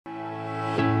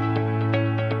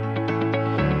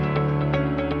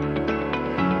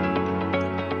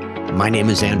My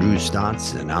name is Andrew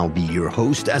Stotz, and I'll be your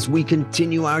host as we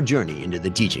continue our journey into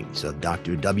the teachings of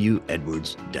Dr. W.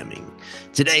 Edwards Deming.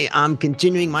 Today, I'm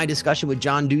continuing my discussion with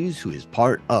John Dews, who is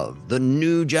part of the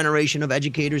new generation of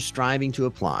educators striving to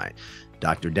apply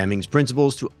Dr. Deming's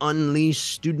principles to unleash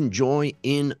student joy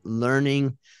in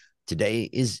learning. Today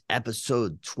is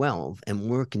episode 12, and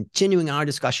we're continuing our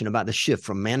discussion about the shift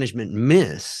from management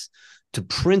myths to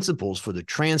principles for the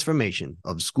transformation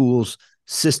of schools'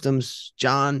 systems.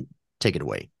 John, take it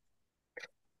away.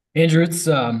 Andrew, it's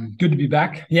good to be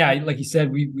back. Yeah, like you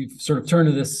said, we've sort of turned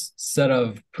to this set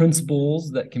of principles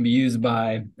that can be used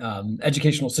by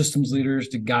educational systems leaders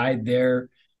to guide their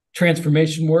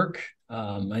transformation work.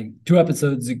 Like 2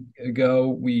 episodes ago,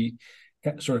 we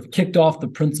sort of kicked off the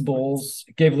principles,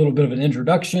 gave a little bit of an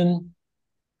introduction.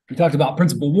 We talked about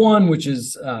principle 1, which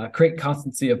is create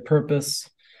constancy of purpose.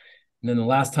 And then the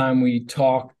last time we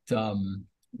talked,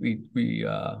 we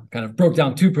kind of broke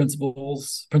down 2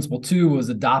 principles. Principle 2 was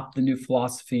adopt the new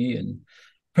philosophy, and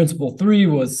principle 3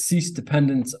 was cease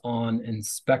dependence on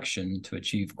inspection to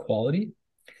achieve quality.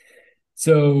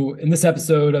 So in this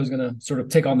episode, I was going to sort of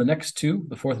take on the next 2,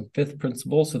 the 4th and 5th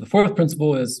principle. So the 4th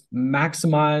principle is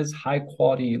maximize high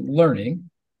quality learning.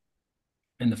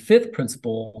 And the 5th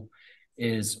principle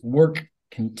is work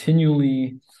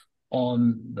continually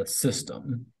on the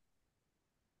system.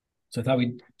 So I thought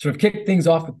we'd sort of kick things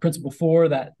off with principle 4,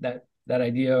 that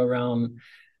idea around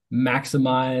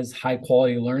maximize high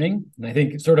quality learning. And I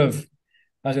think I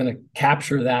was going to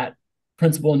capture that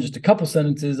principle in just a couple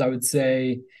sentences. I would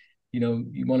say,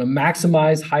 you want to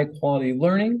maximize high quality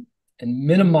learning and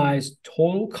minimize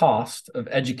total cost of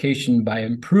education by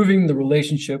improving the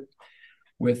relationship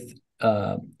with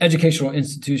educational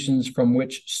institutions from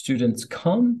which students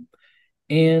come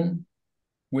and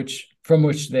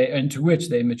to which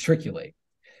they matriculate.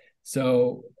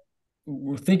 So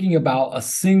we're thinking about a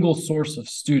single source of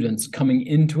students coming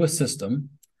into a system,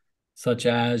 such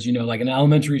as, like an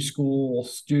elementary school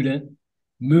student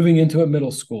moving into a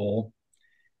middle school,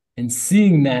 and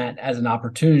seeing that as an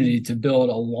opportunity to build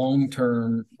a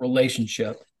long-term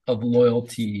relationship of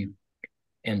loyalty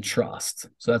and trust.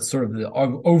 So that's sort of the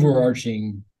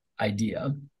overarching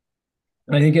idea.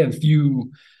 And I think if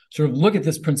you sort of look at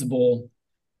this principle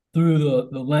through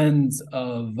the lens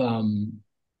of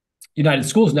United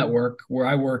Schools Network, where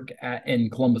I work in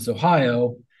Columbus,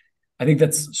 Ohio, I think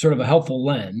that's sort of a helpful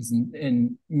lens.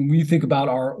 And when we think about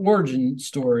our origin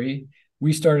story,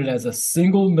 we started as a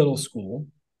single middle school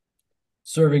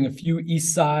serving a few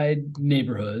East Side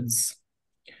neighborhoods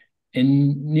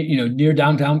near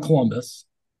downtown Columbus.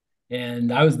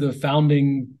 And I was the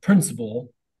founding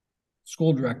principal,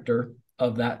 school director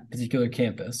of that particular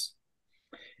campus.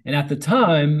 And at the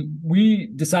time, we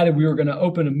decided we were going to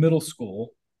open a middle school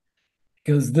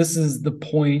because this is the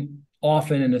point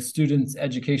often in a student's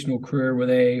educational career where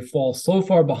they fall so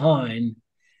far behind,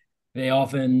 they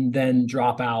often then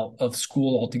drop out of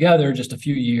school altogether just a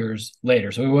few years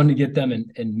later. So we wanted to get them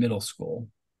in middle school.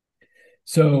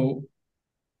 So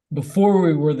before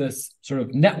we were this sort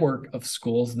of network of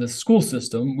schools, this school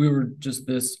system, we were just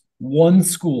this one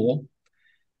school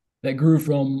that grew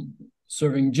from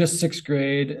serving just 6th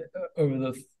grade over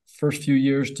the first few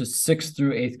years to 6th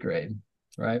through 8th grade,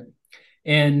 right?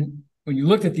 And when you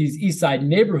looked at these East Side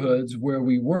neighborhoods where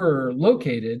we were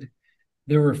located,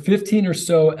 there were 15 or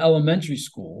so elementary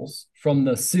schools from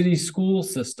the city school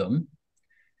system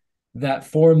that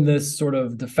formed this sort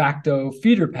of de facto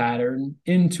feeder pattern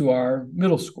into our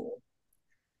middle school.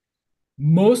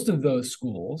 Most of those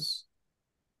schools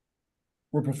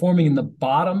were performing in the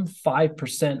bottom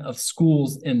 5% of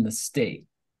schools in the state,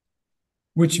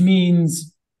 which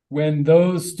means when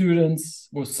those students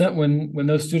when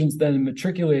those students then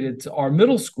matriculated to our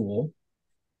middle school,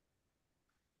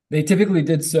 they typically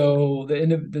did so.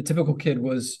 The typical kid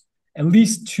was at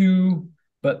least 2,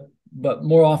 but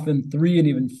more often 3 and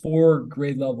even 4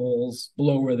 grade levels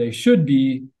below where they should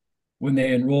be when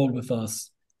they enrolled with us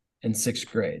in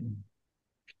 6th grade.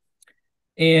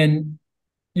 And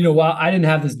while I didn't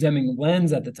have this Deming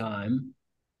lens at the time,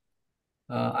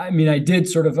 I did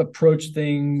sort of approach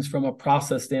things from a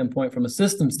process standpoint, from a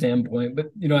system standpoint,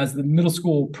 but, as the middle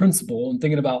school principal and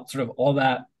thinking about sort of all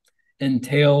that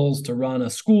entails to run a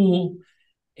school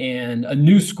and a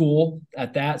new school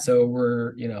at that. So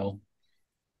we're,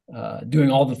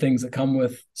 doing all the things that come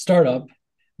with startup.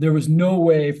 There was no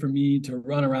way for me to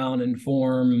run around and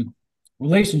form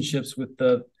relationships with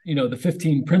the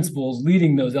 15 principals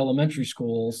leading those elementary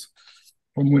schools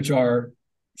from which our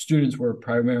students were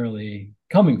primarily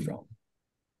coming from.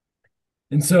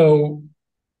 And so,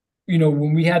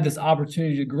 when we had this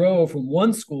opportunity to grow from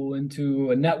one school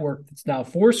into a network that's now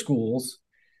 4 schools,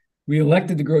 we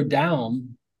elected to grow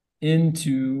down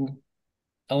into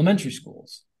elementary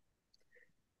schools.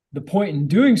 The point in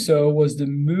doing so was to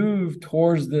move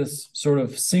towards this sort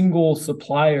of single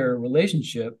supplier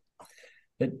relationship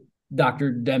that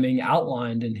Dr. Deming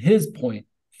outlined in his point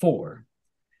 4.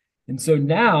 And so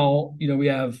now, we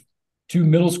have 2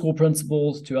 middle school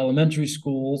principals, 2 elementary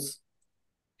schools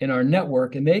in our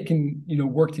network, and they can,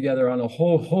 work together on a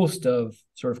whole host of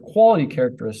sort of quality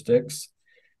characteristics,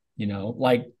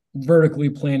 like vertically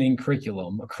planning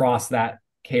curriculum across that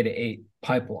K-8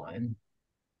 pipeline.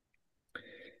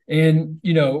 And,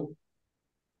 we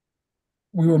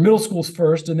were middle schools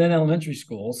first and then elementary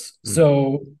schools. Mm-hmm.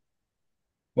 So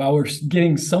while we're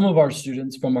getting some of our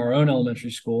students from our own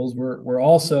elementary schools, we're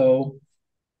also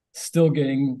still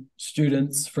getting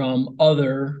students from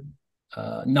other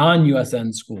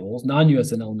non-USN schools,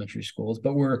 non-USN elementary schools,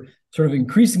 but we're sort of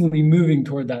increasingly moving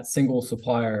toward that single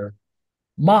supplier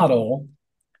model.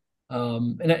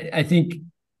 And I think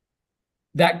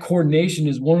that coordination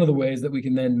is one of the ways that we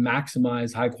can then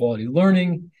maximize high quality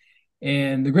learning.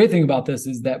 And the great thing about this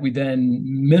is that we then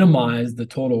minimize the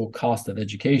total cost of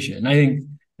education. And I think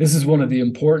this is one of the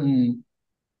important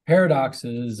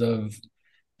paradoxes of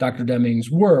Dr. Deming's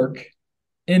work,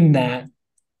 in that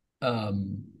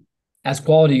as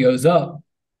quality goes up,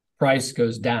 price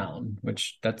goes down,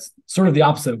 which that's sort of the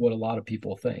opposite of what a lot of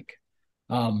people think.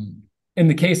 In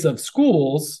the case of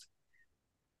schools,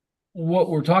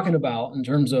 what we're talking about in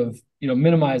terms of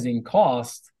minimizing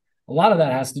cost, a lot of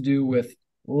that has to do with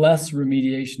less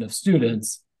remediation of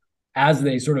students as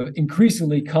they sort of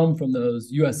increasingly come from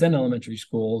those USN elementary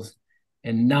schools,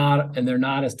 and they're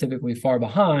not as typically far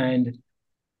behind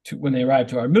when they arrive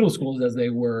to our middle schools as they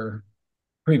were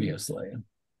previously.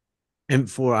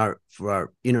 And for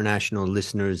our international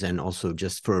listeners, and also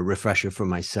just for a refresher for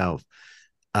myself,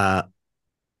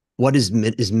 what is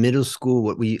middle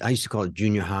school? I used to call it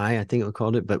junior high, I think I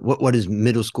called it. But what is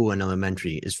middle school and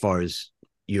elementary as far as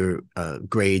your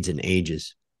grades and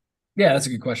ages? Yeah, that's a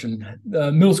good question.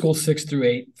 Middle school 6 through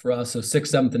 8 for us, so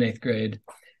 6th, 7th, and 8th grade,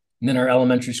 and then our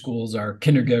elementary schools are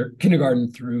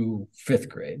kindergarten through 5th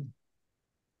grade.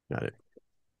 Got it.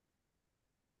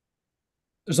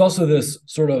 There's also this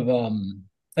sort of I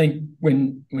think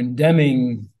when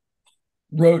Deming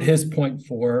wrote his point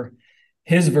 4,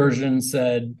 his version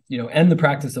said, end the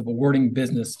practice of awarding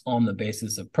business on the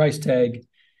basis of price tag.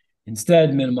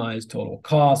 Instead, minimize total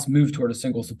costs, move toward a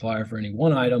single supplier for any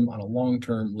one item on a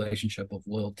long-term relationship of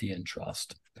loyalty and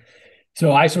trust.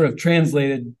 So I sort of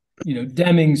translated,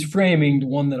 Deming's framing to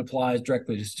one that applies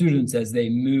directly to students as they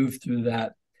move through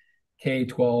that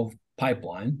K-12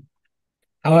 pipeline.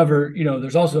 However,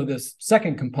 there's also this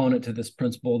second component to this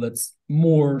principle that's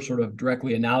more sort of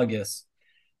directly analogous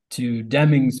to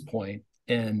Deming's point.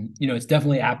 And, it's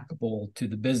definitely applicable to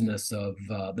the business of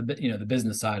the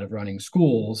business side of running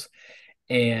schools.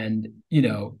 And,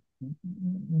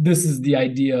 this is the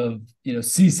idea of,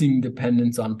 ceasing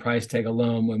dependence on price tag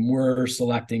alone when we're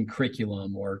selecting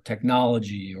curriculum or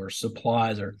technology or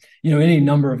supplies or, any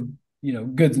number of,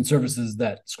 goods and services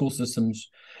that school systems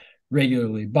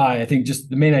regularly buy. I think just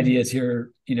the main idea is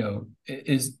here,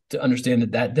 is to understand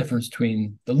that difference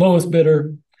between the lowest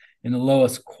bidder and the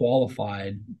lowest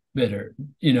qualified bidder.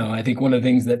 I think one of the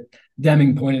things that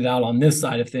Deming pointed out on this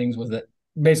side of things was that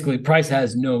basically price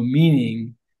has no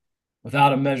meaning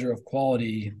without a measure of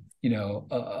quality,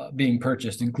 being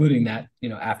purchased, including that,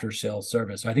 after sales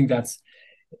service. So I think that's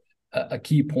a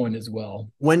key point as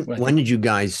well. When did you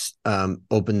guys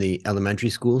open the elementary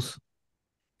schools?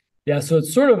 Yeah, so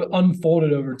it's sort of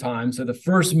unfolded over time. So the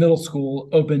first middle school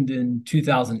opened in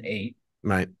 2008.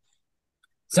 Right.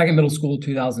 Second middle school,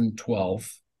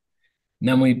 2012. And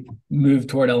then we moved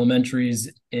toward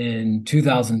elementaries in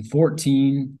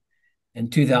 2014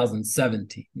 and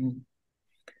 2017.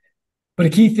 But a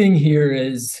key thing here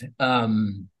is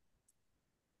when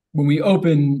we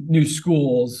open new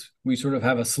schools, we sort of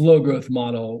have a slow growth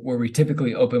model where we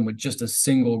typically open with just a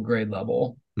single grade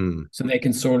level. So they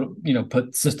can sort of,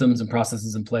 put systems and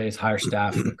processes in place, hire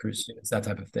staff, recruit students, that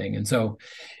type of thing. And so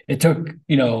it took,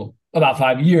 about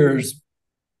 5 years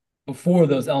before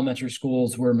those elementary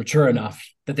schools were mature enough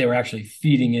that they were actually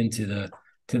feeding into the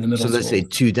middle school. So let's say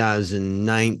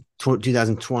 2009,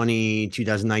 2020,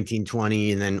 2019,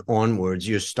 20, and then onwards,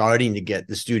 you're starting to get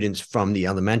the students from the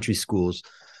elementary schools.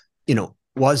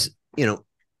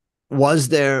 Was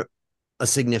there a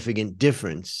significant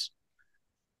difference?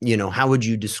 How would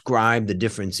you describe the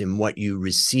difference in what you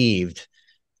received,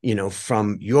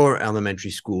 from your elementary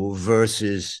school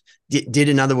versus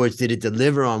in other words, did it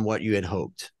deliver on what you had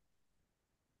hoped?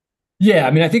 Yeah,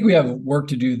 I mean, I think we have work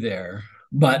to do there.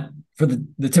 But for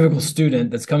the typical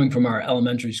student that's coming from our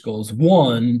elementary schools,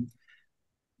 one,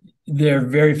 they're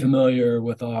very familiar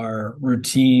with our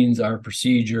routines, our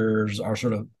procedures, our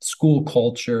sort of school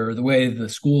culture, the way the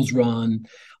schools run.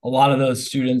 A lot of those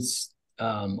students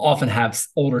often have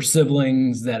older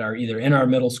siblings that are either in our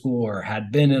middle school or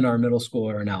had been in our middle school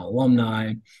or are now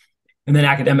alumni. And then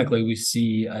academically, we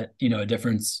see a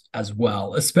difference as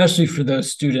well, especially for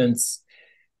those students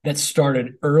that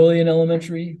started early in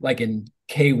elementary, like in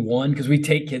K1, because we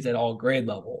take kids at all grade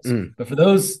levels. But for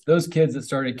those kids that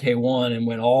started K1 and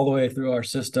went all the way through our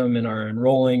system and are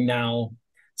enrolling now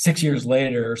 6 years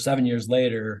later or 7 years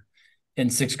later in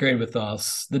sixth grade with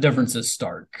us, the difference is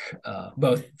stark,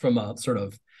 both from a sort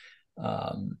of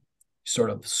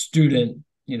student,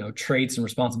 traits and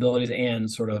responsibilities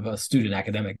and sort of a student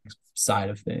academic side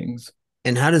of things.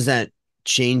 And how does that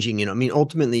changing, I mean,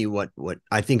 ultimately what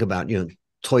I think about,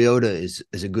 Toyota is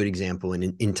a good example.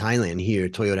 And in Thailand here,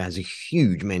 Toyota has a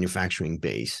huge manufacturing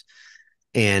base.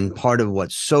 And part of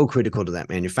what's so critical to that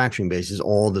manufacturing base is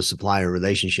all the supplier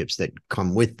relationships that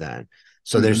come with that.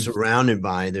 So they're surrounded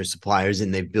by their suppliers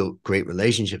and they've built great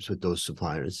relationships with those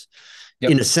suppliers.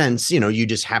 Yep. In a sense, you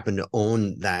just happen to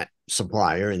own that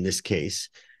supplier in this case.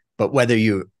 But whether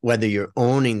you're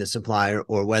owning the supplier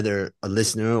or whether a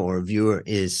listener or a viewer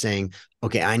is saying,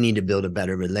 okay, I need to build a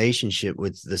better relationship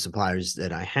with the suppliers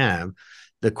that I have.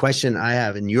 The question I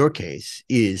have in your case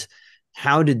is,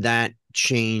 how did that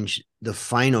change the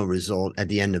final result at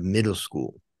the end of middle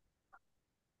school?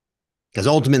 Because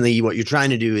ultimately what you're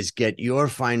trying to do is get your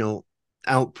final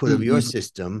output of your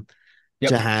system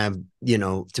to have,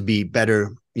 to be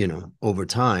better, over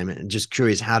time. And just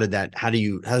curious, how is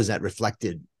that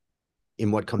reflected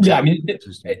in what comes out? I mean,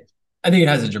 I think it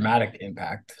has a dramatic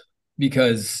impact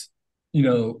because,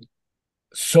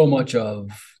 so much of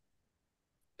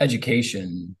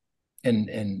education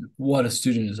and what a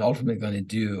student is ultimately going to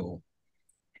do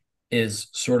is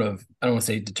sort of, I don't want to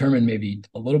say determined, maybe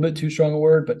a little bit too strong a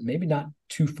word, but maybe not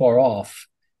too far off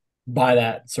by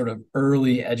that sort of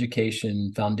early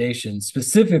education foundation.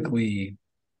 Specifically,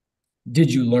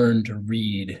 did you learn to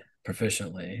read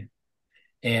proficiently?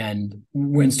 And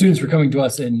when students were coming to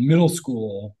us in middle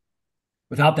school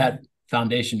without that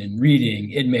foundation in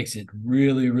reading, it makes it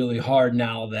really, really hard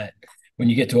now that when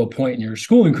you get to a point in your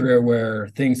schooling career where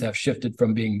things have shifted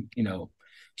from being,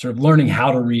 sort of learning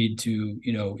how to read to,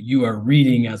 you are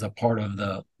reading as a part of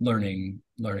the learning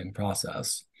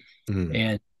process.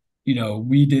 And,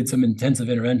 we did some intensive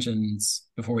interventions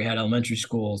before we had elementary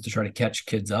schools to try to catch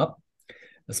kids up,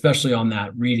 especially on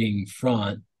that reading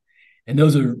front. And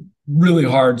those are really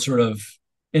hard sort of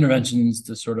interventions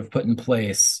to sort of put in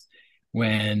place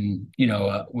when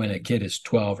a kid is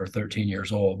 12 or 13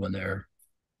 years old, when they're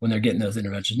getting those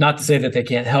interventions. Not to say that they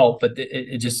can't help, but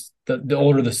it just, the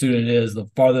older the student is, the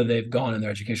farther they've gone in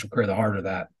their educational career, the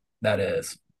harder that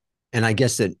is. And I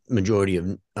guess that majority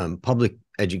of public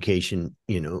education,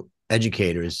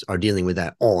 educators are dealing with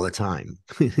that all the time.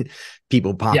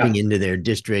 People popping into their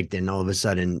district and all of a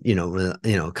sudden,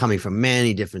 coming from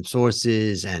many different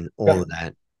sources and all of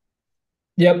that.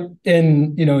 Yep.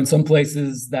 And, in some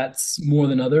places that's more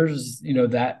than others,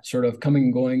 that sort of coming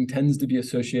and going tends to be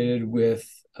associated with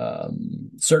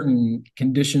certain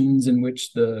conditions in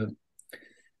which the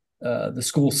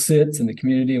school sits and the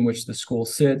community in which the school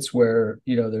sits, where,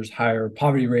 there's higher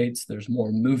poverty rates, there's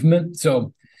more movement.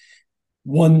 So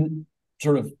one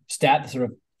sort of stat that sort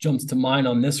of jumps to mind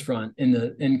on this front,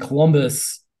 in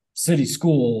Columbus city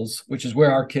schools, which is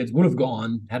where our kids would have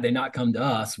gone had they not come to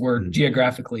us, we're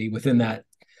geographically within that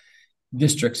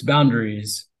district's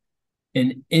boundaries.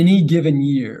 In any given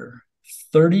year,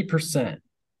 30%,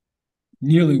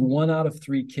 nearly 1 out of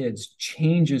 3 kids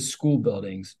changes school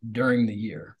buildings during the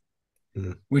year,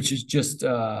 which is just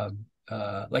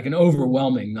like an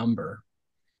overwhelming number,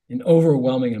 an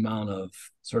overwhelming amount of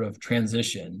sort of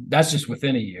transition. That's just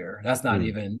within a year. That's not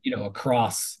even,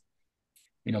 across,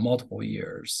 multiple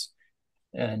years.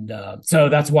 And so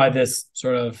that's why this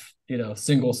sort of,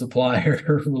 single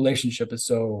supplier relationship is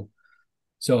so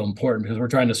important, because we're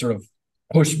trying to sort of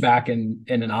push back in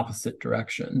an opposite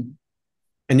direction.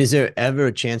 And is there ever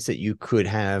a chance that you could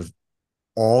have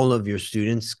all of your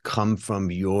students come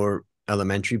from your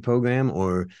elementary program,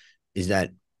 or is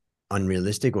that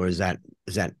unrealistic, or is that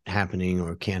happening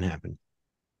or can happen?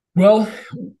 Well,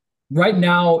 right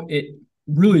now it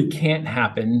really can't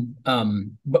happen.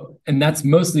 And that's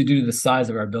mostly due to the size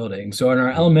of our building. So in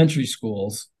our elementary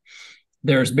schools,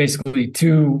 there's basically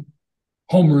 2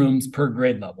 homerooms per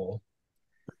grade level.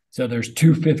 So there's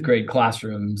 2 fifth grade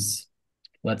classrooms,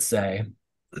 let's say.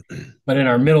 But in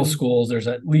our middle schools, there's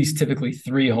at least typically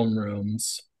 3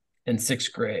 homerooms in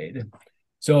sixth grade.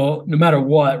 So no matter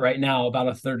what, right now, about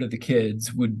a third of the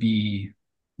kids would be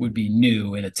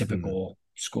new in a Mm. typical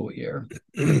school year.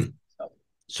 So,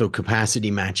 So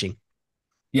capacity matching.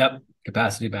 yep,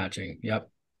 capacity matching. Yep,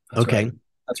 that's right. Okay.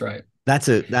 That's right.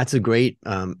 That's a great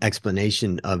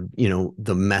explanation of,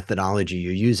 the methodology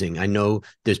you're using. I know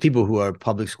there's people who are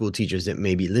public school teachers that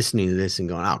may be listening to this and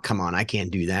going, "Oh, come on, I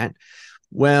can't do that."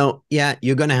 Well, yeah,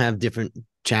 you're going to have different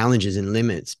challenges and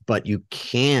limits, but you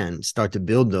can start to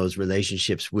build those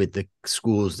relationships with the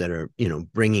schools that are,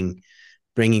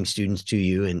 bringing students to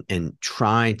you, and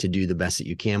try to do the best that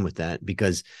you can with that,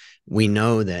 because we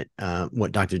know that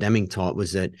what Dr. Deming taught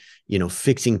was that,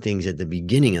 fixing things at the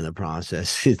beginning of the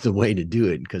process is the way to do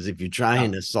it. Because if you're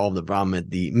trying to solve the problem at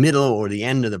the middle or the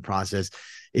end of the process,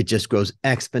 it just grows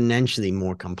exponentially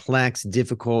more complex,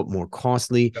 difficult, more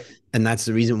costly. Yep. And that's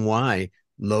the reason why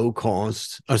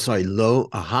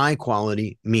high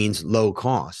quality means low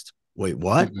cost. Wait,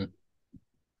 what? Mm-hmm.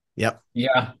 Yep.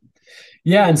 Yeah.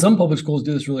 Yeah. And some public schools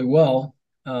do this really well.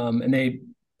 And they,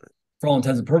 for all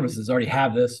intents and purposes, already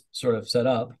have this sort of set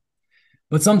up.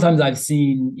 But sometimes I've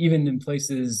seen, even in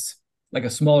places like a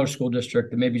smaller school district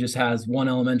that maybe just has one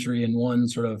elementary and one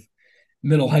sort of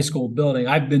middle high school building.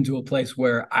 I've been to a place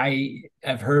where I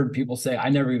have heard people say, I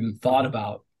never even thought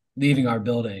about leaving our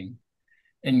building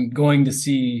and going to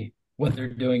see what they're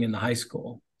doing in the high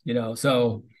school,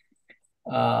 So,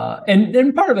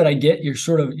 and part of it, I get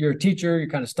you're a teacher, you're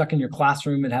kind of stuck in your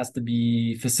classroom. It has to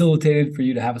be facilitated for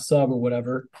you to have a sub or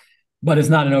whatever, but it's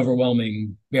not an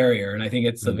overwhelming barrier. And I think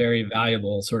it's a very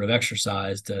valuable sort of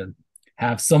exercise to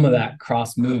have some of that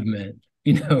cross movement,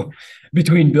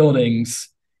 between buildings.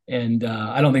 And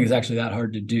I don't think it's actually that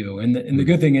hard to do. And the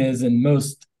good thing is, in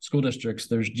most school districts,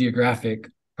 there's geographic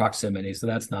proximity, so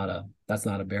that's not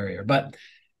a barrier. But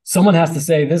someone has to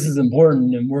say this is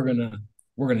important, and we're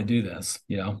gonna do this.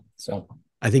 So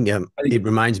I think it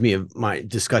reminds me of my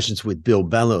discussions with Bill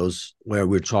Bellows, where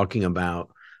we're talking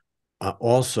about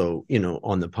also,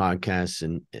 on the podcast,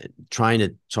 and trying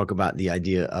to talk about the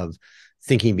idea of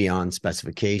thinking beyond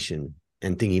specification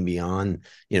and thinking beyond,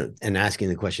 and asking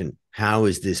the question, how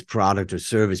is this product or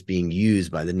service being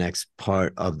used by the next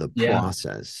part of the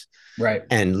process? Right.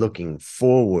 And looking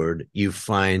forward, you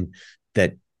find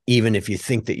that even if you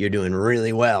think that you're doing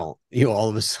really well, you all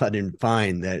of a sudden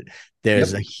find that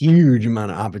there's a huge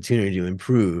amount of opportunity to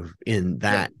improve in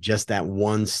that, just that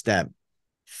one step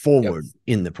forward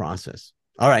in the process.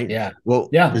 All right. Yeah. Well,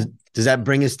 does that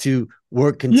bring us to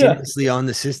work continuously on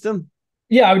the system?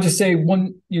 Yeah, I would just say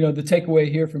the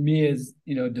takeaway here for me is,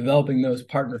 developing those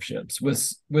partnerships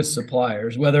with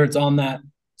suppliers, whether it's on that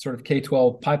sort of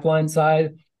K-12 pipeline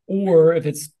side, or if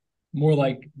it's more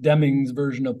like Deming's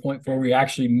version of Point 4, where you're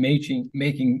actually making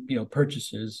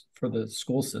purchases for the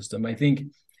school system. I think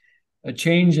a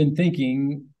change in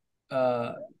thinking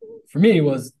for me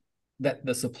was that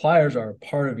the suppliers are a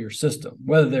part of your system,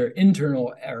 whether they're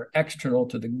internal or external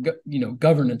to the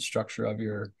governance structure of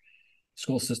your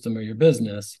school system or your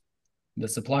business. The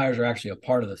suppliers are actually a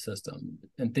part of the system,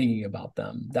 and thinking about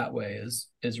them that way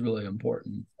is really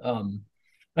important. I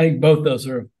think both those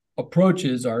sort of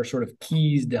approaches are sort of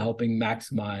keys to helping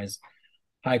maximize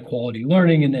high quality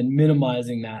learning and then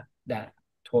minimizing that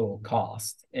total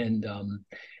cost. And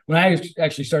when I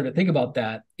actually started to think about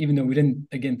that, even though we didn't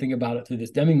again think about it through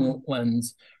this Deming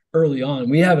lens early on,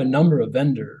 we have a number of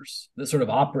vendors that sort of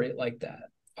operate like that.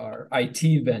 Our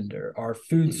IT vendor, our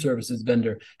food services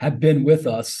vendor have been with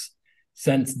us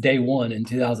since day one in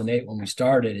 2008 when we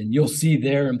started. And you'll see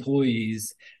their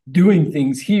employees doing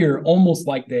things here almost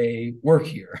like they work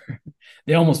here.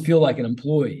 They almost feel like an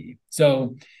employee.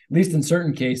 So at least in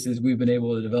certain cases, we've been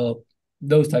able to develop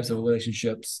those types of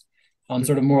relationships on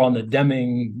sort of more on the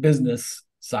Deming business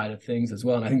side of things as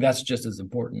well. And I think that's just as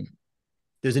important.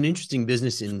 There's an interesting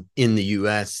business in the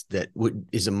U.S. that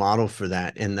is a model for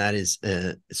that, and that is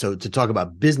so to talk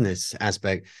about business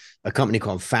aspect, a company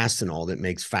called Fastenal that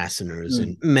makes fasteners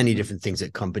and many different things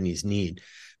that companies need.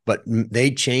 But they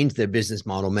changed their business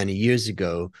model many years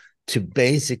ago to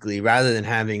basically, rather than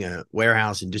having a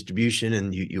warehouse and distribution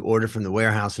and you order from the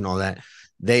warehouse and all that,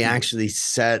 they actually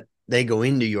they go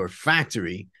into your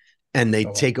factory and they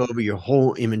take over your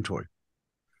whole inventory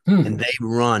and they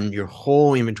run your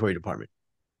whole inventory department.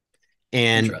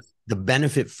 And the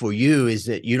benefit for you is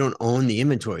that you don't own the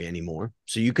inventory anymore.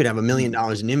 So you could have $1 million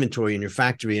in inventory in your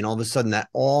factory, and all of a sudden that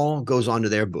all goes onto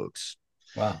their books.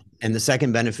 Wow. And the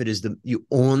second benefit is that you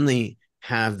only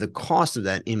have the cost of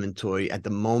that inventory at the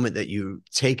moment that you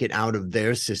take it out of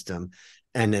their system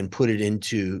and then put it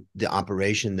into the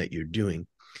operation that you're doing.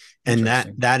 And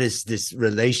that is this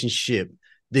relationship,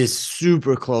 this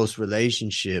super close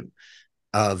relationship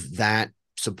of that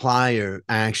supplier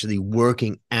actually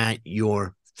working at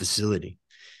your facility.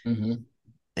 Mm-hmm.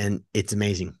 And it's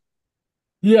amazing.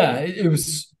 Yeah,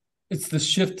 it's the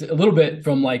shift a little bit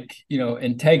from like,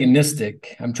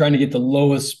 antagonistic. I'm trying to get the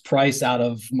lowest price out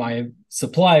of my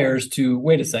suppliers to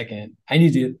wait a second, I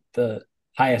need to get the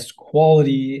highest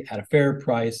quality at a fair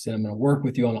price, and I'm going to work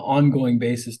with you on an ongoing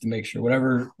basis to make sure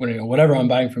whatever I'm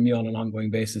buying from you on an ongoing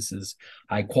basis is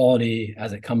high quality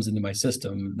as it comes into my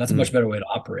system. That's a much better way to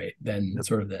operate than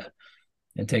sort of the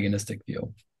antagonistic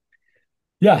view.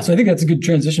 Yeah, so I think that's a good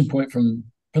transition point from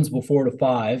principle 4 to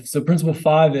 5. So principle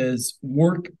 5 is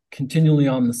work continually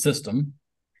on the system.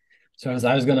 So as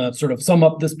I was going to sort of sum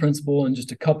up this principle in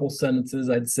just a couple sentences,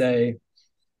 I'd say,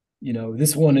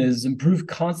 this one is improve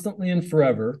constantly and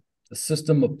forever the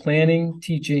system of planning,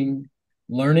 teaching,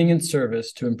 learning, and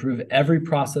service to improve every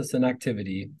process and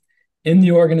activity in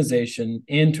the organization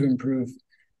and to improve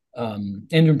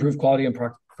quality and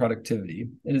productivity.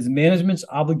 It is management's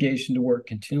obligation to work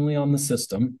continually on the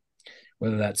system,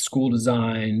 whether that's school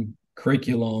design,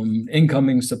 curriculum,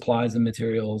 incoming supplies and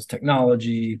materials,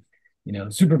 technology,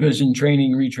 supervision,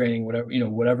 training, retraining,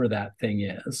 whatever that thing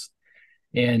is.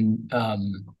 And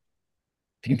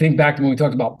if you can think back to when we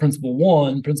talked about principle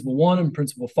 1 and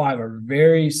principle 5 are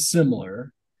very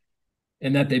similar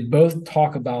in that they both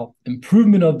talk about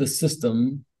improvement of the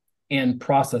system and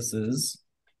processes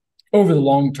over the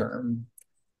long term.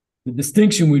 The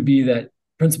distinction would be that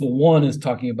principle 1 is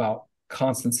talking about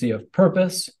constancy of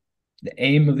purpose, the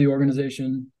aim of the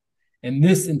organization. And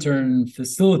this in turn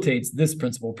facilitates this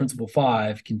principle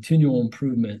 5, continual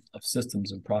improvement of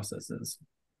systems and processes.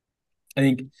 I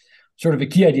think sort of a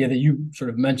key idea that you sort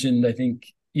of mentioned, I think,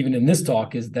 even in this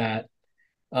talk, is that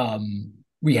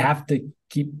we have to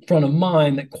keep front of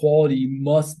mind that quality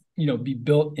must, be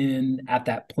built in at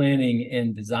that planning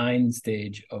and design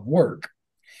stage of work.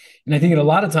 And I think a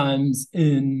lot of times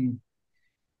in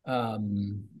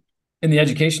the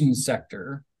education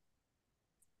sector,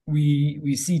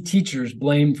 we see teachers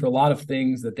blamed for a lot of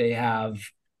things that they have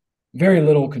very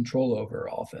little control over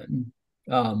often.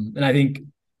 And I think,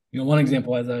 one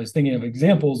example, as I was thinking of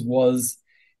examples, was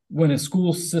when a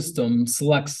school system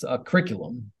selects a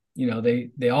curriculum.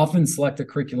 They often select a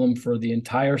curriculum for the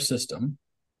entire system,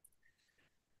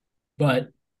 but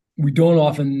we don't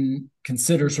often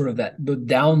consider sort of the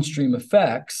downstream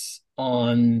effects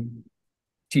on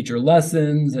teacher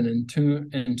lessons and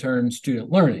in turn student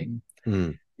learning.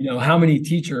 How many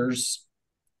teachers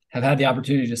have had the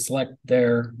opportunity to select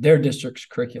their district's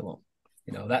curriculum?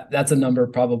 That's a number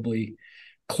probably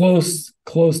close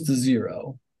to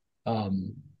zero. But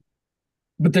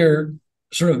there are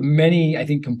sort of many, I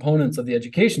think, components of the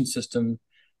education system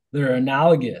that are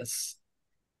analogous.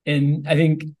 And I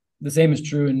think the same is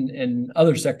true in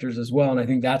other sectors as well. And I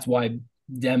think that's why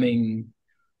Deming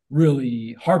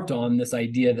really harped on this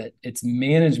idea that it's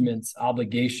management's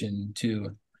obligation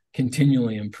to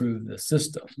continually improve the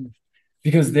system,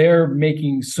 because they're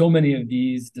making so many of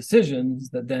these decisions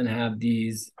that then have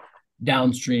these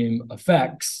downstream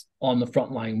effects on the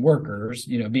frontline workers,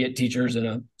 be it teachers in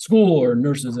a school or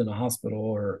nurses in a hospital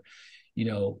or,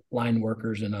 line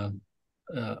workers in a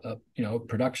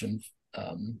production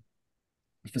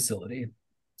facility.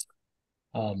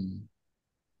 And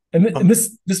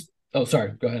this, oh,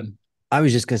 sorry, go ahead. I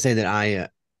was just going to say that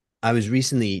I was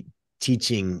recently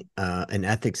teaching an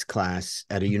ethics class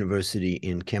at a university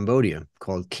in Cambodia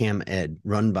called CamEd,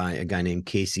 run by a guy named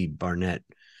Casey Barnett.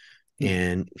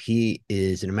 And he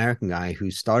is an American guy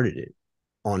who started it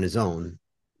on his own,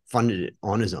 funded it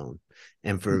on his own,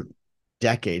 and for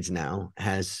decades now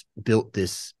has built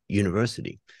this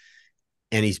university.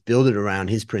 And he's built it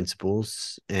around his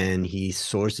principles, and he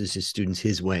sources his students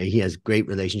his way. He has great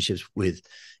relationships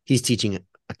he's teaching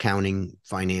accounting,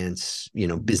 finance,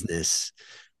 business,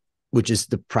 which is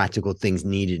the practical things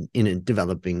needed in a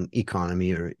developing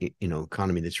economy or,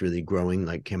 economy that's really growing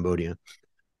like Cambodia.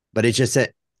 But it's just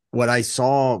that what I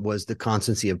saw was the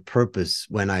constancy of purpose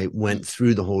when I went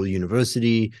through the whole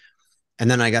university.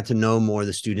 And then I got to know more of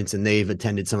the students, and they've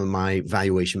attended some of my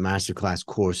valuation masterclass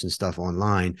course and stuff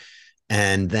online.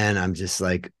 And then I'm just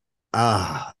like,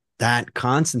 that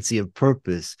constancy of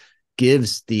purpose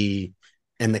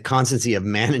and the constancy of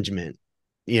management,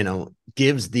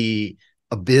 gives the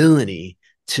ability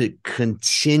to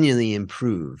continually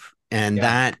improve. And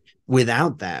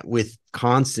with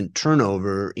constant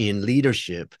turnover in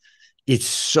leadership, it's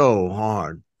so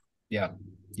hard. Yeah.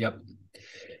 Yep.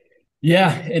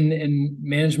 Yeah. And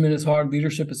management is hard.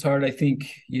 Leadership is hard. I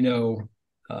think,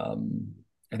 I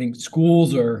think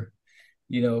schools are,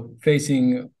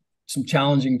 facing some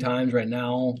challenging times right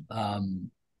now,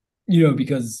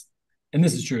 because, and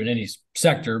this is true in any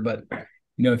sector, but,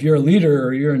 if you're a leader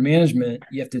or you're in management,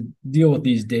 you have to deal with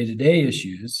these day-to-day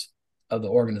issues of the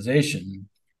organization,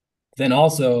 then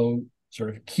also sort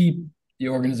of keep the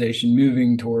organization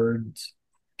moving towards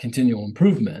continual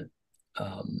improvement.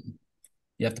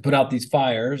 You have to put out these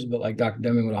fires, but like Dr.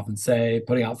 Deming would often say,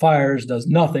 putting out fires does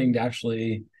nothing to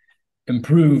actually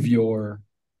improve your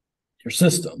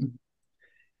system.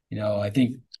 I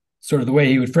think sort of the way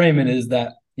he would frame it is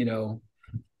that,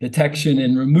 detection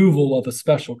and removal of a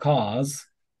special cause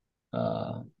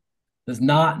does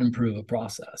not improve a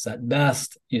process. At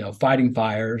best, fighting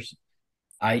fires,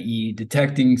 i.e.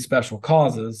 detecting special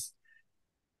causes,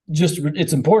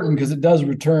 it's important because it does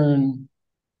return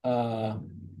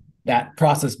that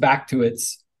process back to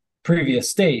its previous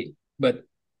state, but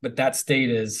that state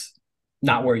is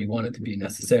not where you want it to be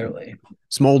necessarily.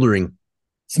 Smoldering,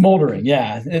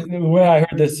 yeah. The way I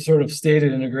heard this sort of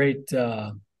stated in a great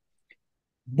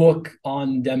book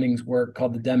on Deming's work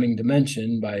called The Deming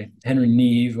Dimension by Henry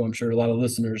Neve, who I'm sure a lot of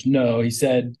listeners know. He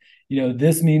said,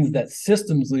 this means that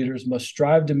systems leaders must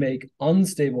strive to make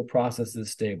unstable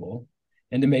processes stable,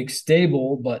 and to make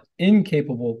stable but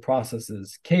incapable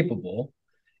processes capable,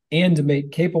 and to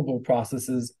make capable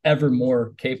processes ever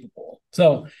more capable.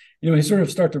 So, you sort of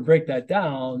start to break that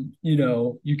down,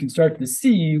 you can start to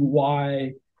see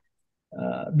why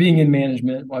being in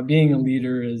management, why being a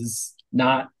leader is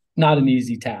not an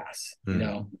easy task.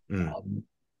 One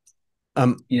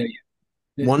of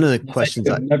the questions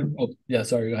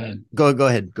sorry, go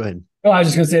ahead. Go ahead. Oh, I was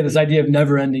just going to say this idea of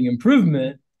never-ending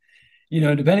improvement,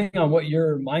 depending on what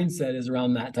your mindset is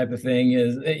around that type of thing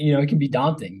is, it can be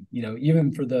daunting,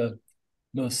 even for the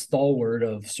most stalwart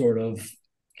of sort of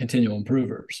continual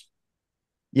improvers.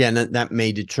 Yeah, and that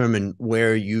may determine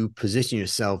where you position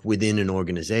yourself within an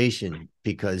organization,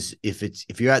 because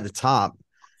if you're at the top,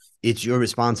 it's your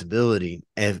responsibility,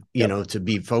 to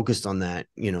be focused on that,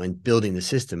 and building the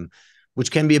system,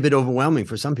 which can be a bit overwhelming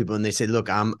for some people. And they say, look,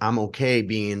 I'm okay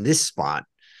being in this spot,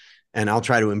 and I'll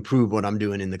try to improve what I'm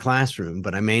doing in the classroom,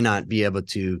 but I may not be able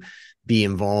to be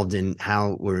involved in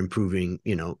how we're improving,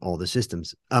 all the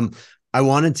systems. I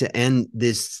wanted to end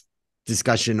this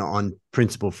discussion on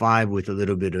principle 5 with a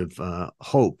little bit of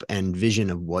hope and vision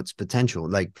of what's potential.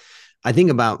 Like, I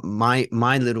think about my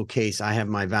little case. I have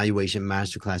my evaluation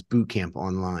masterclass boot camp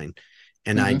online,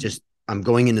 and I'm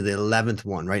going into the 11th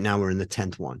one right now. We're in the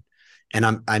 10th one,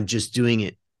 and I'm just doing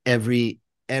it every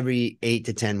 8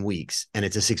 to 10 weeks, and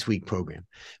it's a 6-week program.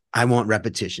 I want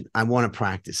repetition. I want to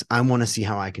practice. I want to see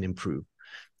how I can improve.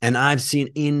 And I've seen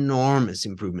enormous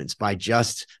improvements by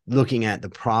just looking at the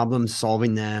problems,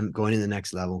 solving them, going to the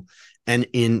next level. And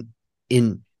in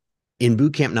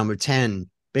boot camp number 10,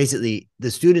 basically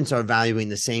the students are valuing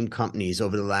the same companies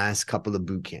over the last couple of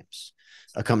boot camps.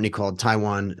 A company called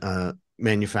Taiwan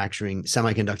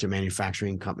Semiconductor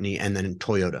Manufacturing Company, and then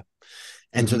Toyota.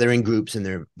 And so they're in groups and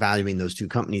they're valuing those two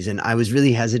companies. And I was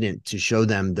really hesitant to show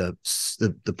them the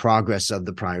progress of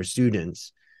the prior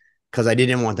students, because I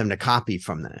didn't want them to copy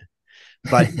from that.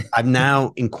 But I've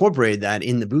now incorporated that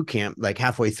in the boot camp, like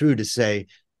halfway through, to say,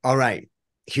 all right,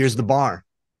 here's the bar.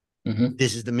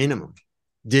 This is the minimum.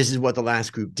 This is what the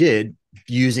last group did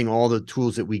using all the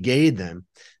tools that we gave them.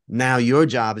 Now your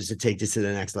job is to take this to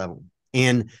the next level.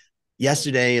 And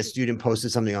yesterday, a student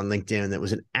posted something on LinkedIn that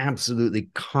was an absolutely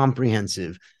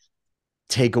comprehensive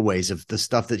takeaways of the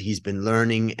stuff that he's been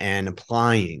learning and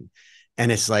applying. And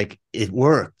it's like, it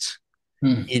worked.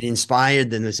 It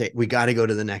inspired them to say, we got to go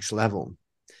to the next level.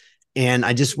 And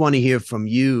I just want to hear from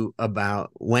you about,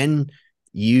 when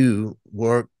you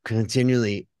work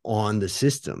continually on the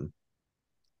system,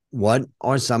 what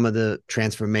are some of the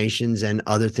transformations and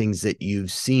other things that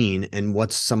you've seen, and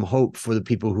what's some hope for the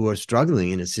people who are struggling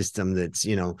in a system that's,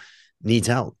 needs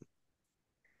help?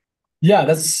 Yeah,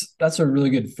 that's a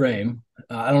really good frame.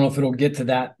 I don't know if it'll get to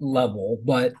that level,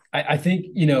 but I think,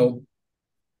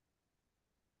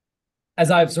 as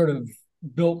I've sort of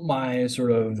built my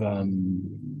sort of,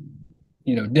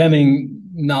 Deming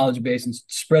knowledge base and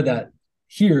spread that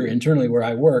here internally where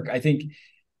I work, I think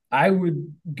I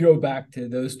would go back to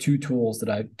those two tools that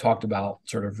I talked about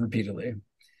sort of repeatedly: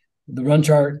 the run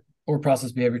chart or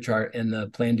process behavior chart, and the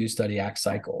plan, do, study, act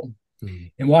cycle.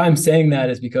 And why I'm saying that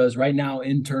is because right now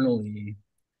internally,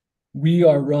 we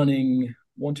are running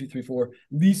 1, 2, 3, 4, at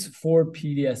least 4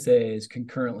 PDSAs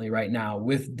concurrently right now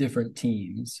with different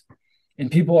teams. And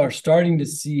people are starting to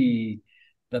see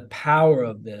the power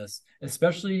of this,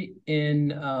 especially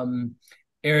in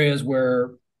areas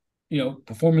where,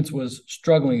 performance was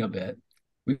struggling a bit.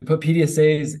 We put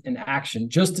PDSAs in action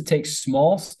just to take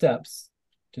small steps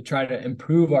to try to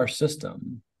improve our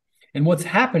system. And what's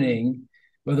happening,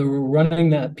 whether we're running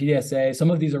that PDSA, some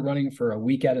of these are running for a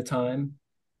week at a time,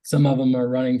 Some of them are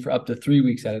running for up to 3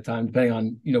 weeks at a time, depending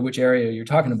on, which area you're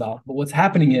talking about. But what's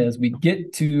happening is we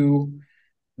get to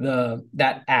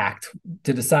that act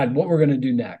to decide what we're going to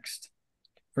do next.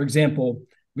 For example,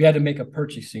 we had to make a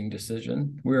purchasing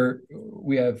decision.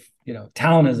 We have,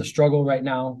 talent is a struggle right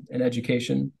now in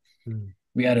education.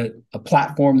 We had a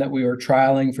platform that we were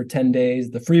trialing for 10 days,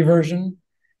 the free version.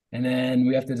 And then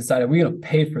we have to decide, are we going to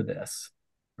pay for this?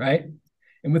 Right.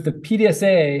 And with the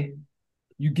PDSA,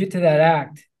 you get to that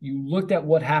act, you looked at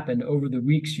what happened over the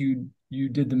weeks, you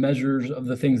did the measures of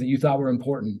the things that you thought were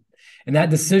important. And that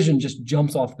decision just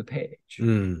jumps off the page.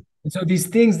 And so these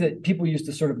things that people used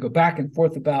to sort of go back and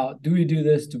forth about, do we do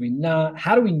this? Do we not?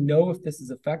 How do we know if this is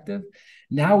effective?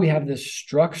 Now we have this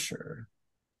structure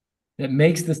that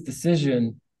makes this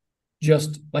decision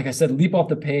just, like I said, leap off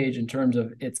the page in terms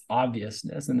of its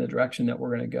obviousness and the direction that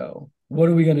we're going to go. What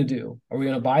are we going to do? Are we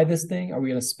going to buy this thing? Are we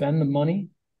going to spend the money?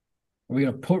 Are we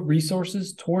going to put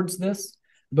resources towards this,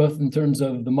 both in terms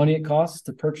of the money it costs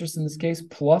to purchase in this case,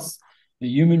 plus the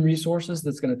human resources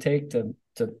that's going to take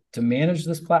to manage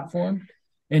this platform?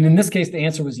 And in this case, the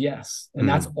answer was yes. And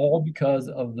that's all because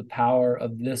of the power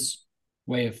of this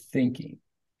way of thinking.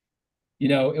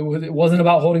 It wasn't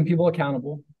about holding people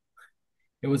accountable.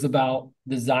 It was about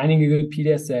designing a good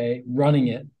PDSA, running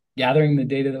it, gathering the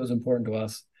data that was important to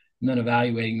us, and then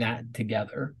evaluating that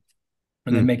together,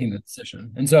 and then making the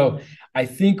decision. And so I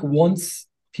think once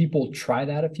people try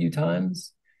that a few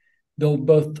times, they'll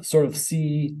both sort of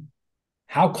see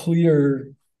how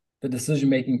clear the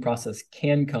decision-making process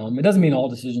can come. It doesn't mean all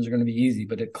decisions are going to be easy,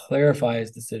 but it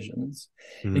clarifies decisions.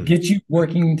 It gets you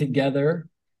working together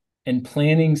and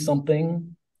planning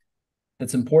something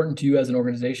that's important to you as an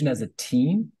organization, as a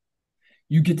team.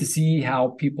 You get to see how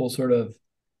people sort of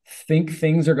think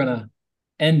things are going to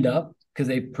end up because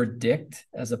they predict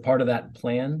as a part of that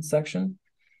plan section.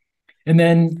 And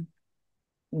then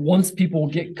once people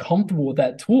get comfortable with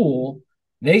that tool,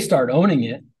 they start owning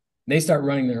it. They start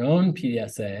running their own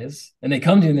PDSAs, and they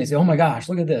come to you and they say, oh my gosh,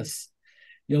 look at this.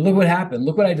 Look what happened.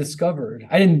 Look what I discovered.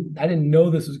 I didn't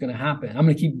know this was going to happen. I'm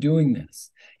going to keep doing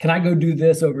this. Can I go do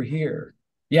this over here?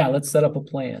 Yeah, let's set up a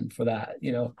plan for that,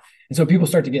 And so people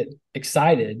start to get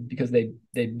excited because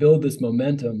they build this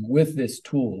momentum with this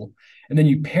tool. And then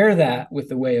you pair that with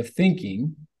the way of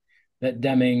thinking that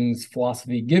Deming's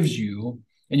philosophy gives you,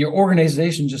 and your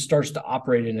organization just starts to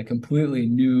operate in a completely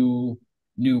new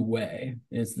way.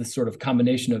 And it's this sort of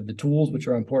combination of the tools, which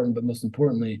are important, but most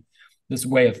importantly, this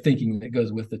way of thinking that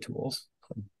goes with the tools.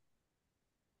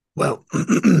 Well,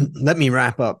 let me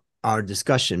wrap up our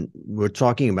discussion. We're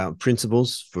talking about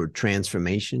principles for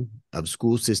transformation of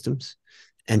school systems.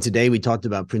 And today we talked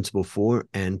about principle 4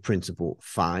 and principle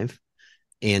 5.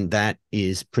 And that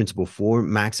is principle 4,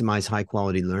 maximize high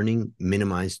quality learning,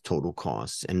 minimize total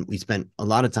costs. And we spent a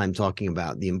lot of time talking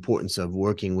about the importance of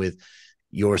working with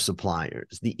your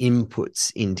suppliers, the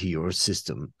inputs into your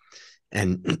system.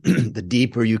 And the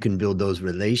deeper you can build those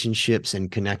relationships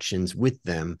and connections with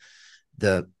them,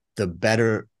 the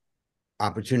better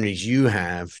opportunities you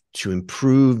have to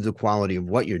improve the quality of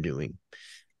what you're doing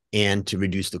and to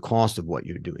reduce the cost of what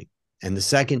you're doing. And the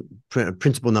second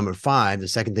principle number 5, the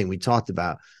second thing we talked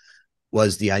about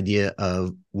was the idea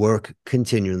of work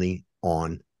continually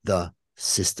on the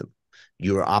system.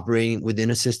 You're operating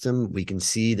within a system. We can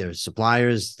see there's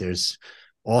suppliers. There's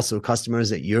also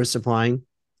customers that you're supplying.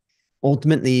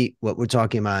 Ultimately, what we're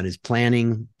talking about is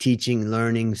planning, teaching,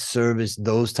 learning, service.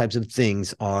 Those types of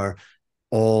things are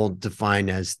all defined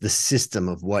as the system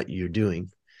of what you're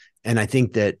doing. And I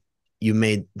think that you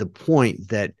made the point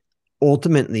that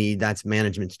ultimately that's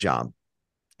management's job.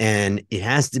 And it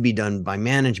has to be done by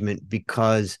management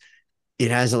because it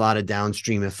has a lot of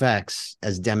downstream effects,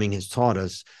 as Deming has taught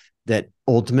us, that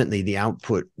ultimately the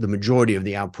output, the majority of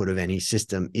the output of any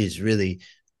system is really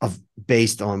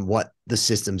based on what the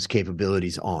system's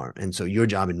capabilities are. And so your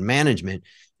job in management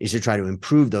is to try to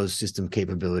improve those system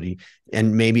capability.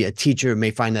 And maybe a teacher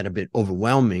may find that a bit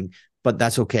overwhelming, but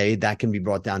that's okay. That can be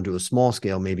brought down to a small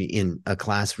scale, maybe in a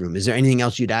classroom. Is there anything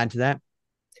else you'd add to that?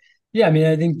 Yeah, I mean,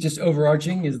 I think just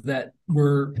overarching is that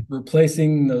we're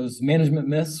replacing those management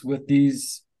myths with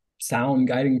these sound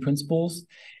guiding principles,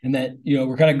 and that,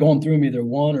 we're kind of going through them either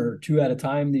one or two at a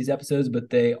time, these episodes,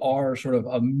 but they are sort of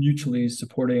a mutually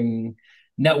supporting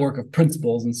network of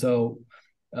principles. And so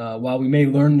while we may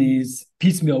learn these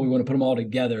piecemeal, we want to put them all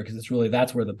together because it's really,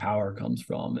 that's where the power comes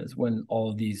from, is when all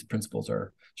of these principles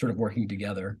are sort of working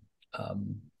together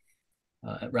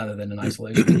rather than in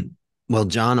isolation. Well,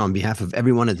 John, on behalf of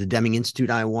everyone at the Deming Institute,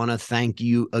 I want to thank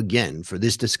you again for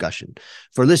this discussion.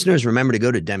 For listeners, remember to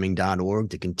go to Deming.org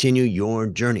to continue your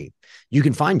journey. You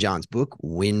can find John's book,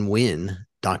 Win-Win,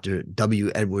 Dr.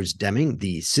 W. Edwards Deming,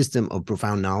 The System of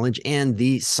Profound Knowledge and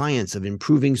the Science of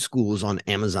Improving Schools on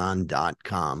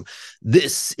Amazon.com.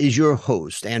 This is your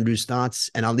host, Andrew Stotz,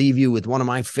 and I'll leave you with one of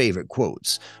my favorite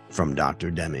quotes from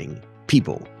Dr. Deming.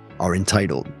 People are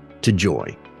entitled to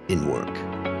joy in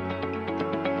work.